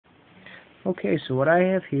Okay, so what I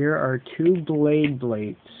have here are two blade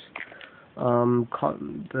plates.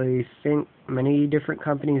 They think many different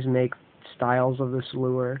companies make styles of this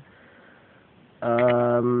lure.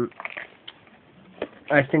 Um,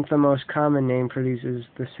 I think the most common name for these is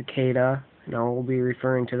the cicada, and I will be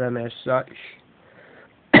referring to them as such.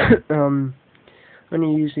 um, when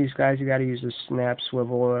you use these guys, you got to use a snap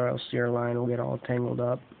swivel, or else your line will get all tangled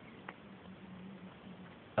up.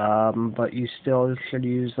 But you still should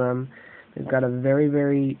use them. They've got a very,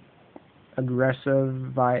 very aggressive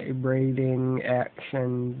vibrating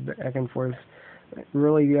action back and forth. It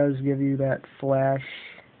really does give you that flash.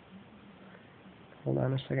 Hold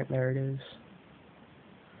on a second, there it is.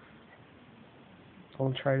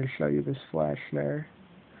 I'll try to show you this flash there.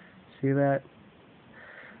 See that?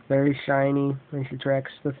 Very shiny when she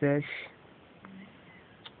tracks the fish.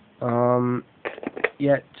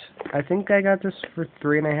 Yet I think I got this for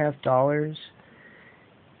 $3.50.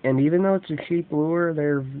 And even though it's a cheap lure,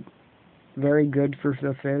 they're very good for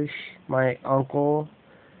the fish. My uncle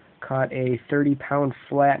caught a 30-pound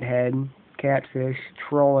flathead catfish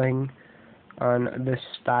trolling on this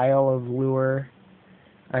style of lure.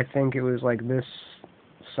 I think it was like this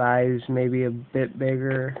size, maybe a bit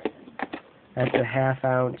bigger at the half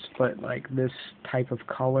ounce, but like this type of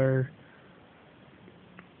color.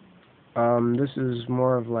 This is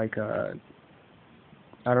more of like a,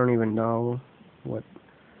 I don't even know what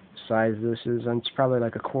size this is, and it's probably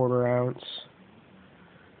like a 1/4 ounce.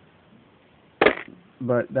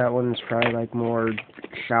 But that one's probably like more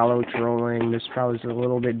shallow trolling. This probably is a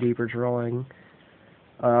little bit deeper trolling.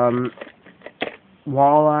 Walleye,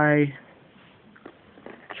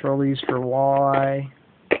 trolleys for walleye.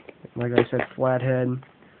 Like I said, flathead.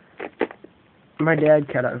 My dad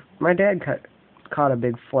caught a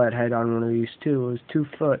big flathead on one of these too. It was 2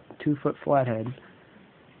 foot flathead.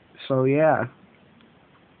 So yeah,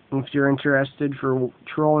 if you're interested for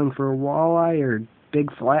trolling for walleye or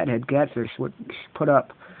big flathead catfish, would put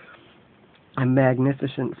up a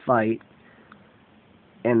magnificent fight,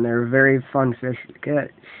 and they're very fun fish to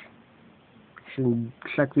catch. You should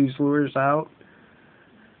check these lures out.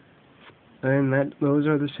 And those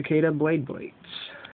are the cicada blade plates.